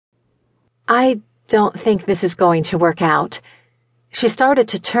I don't think this is going to work out. She started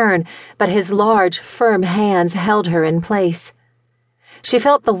to turn, but his large, firm hands held her in place. She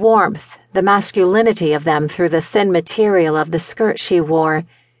felt the warmth, the masculinity of them through the thin material of the skirt she wore.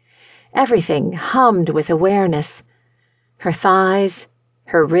 Everything hummed with awareness. Her thighs,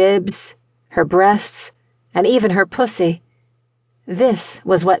 her ribs, her breasts, and even her pussy. This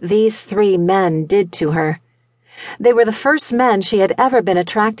was what these 3 men did to her. They were the first men she had ever been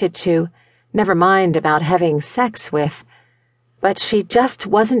attracted to, never mind about having sex with. But she just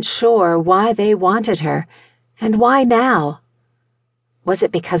wasn't sure why they wanted her, and why now. Was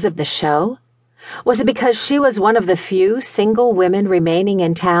it because of the show? Was it because she was one of the few single women remaining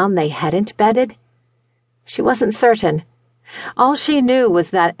in town they hadn't bedded? She wasn't certain. All she knew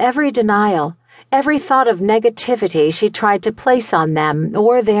was that every denial, every thought of negativity she tried to place on them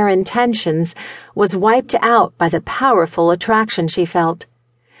or their intentions was wiped out by the powerful attraction she felt.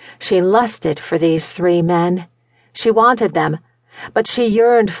 She lusted for these 3 men. She wanted them, but she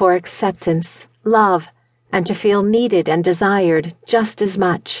yearned for acceptance, love, and to feel needed and desired just as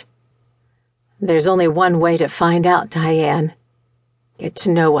much. There's only one way to find out, Diane. Get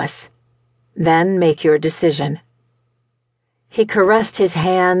to know us. Then make your decision. He caressed his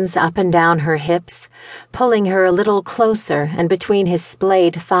hands up and down her hips, pulling her a little closer and between his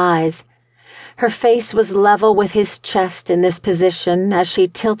splayed thighs. Her face was level with his chest in this position as she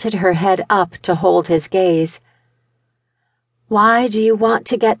tilted her head up to hold his gaze. Why do you want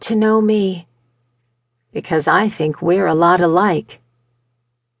to get to know me? Because I think we're a lot alike.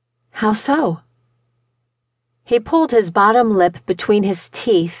 How so? He pulled his bottom lip between his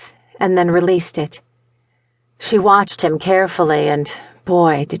teeth and then released it. She watched him carefully, and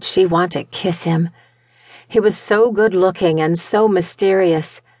boy, did she want to kiss him. He was so good-looking and so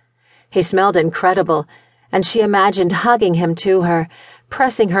mysterious. He smelled incredible, and she imagined hugging him to her,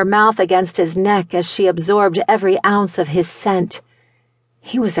 pressing her mouth against his neck as she absorbed every ounce of his scent.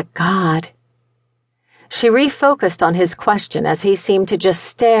 He was a god. She refocused on his question as he seemed to just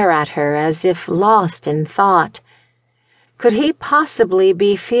stare at her as if lost in thought. Could he possibly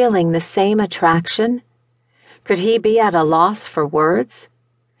be feeling the same attraction? Could he be at a loss for words?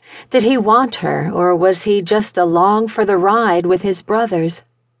 Did he want her, or was he just along for the ride with his brothers?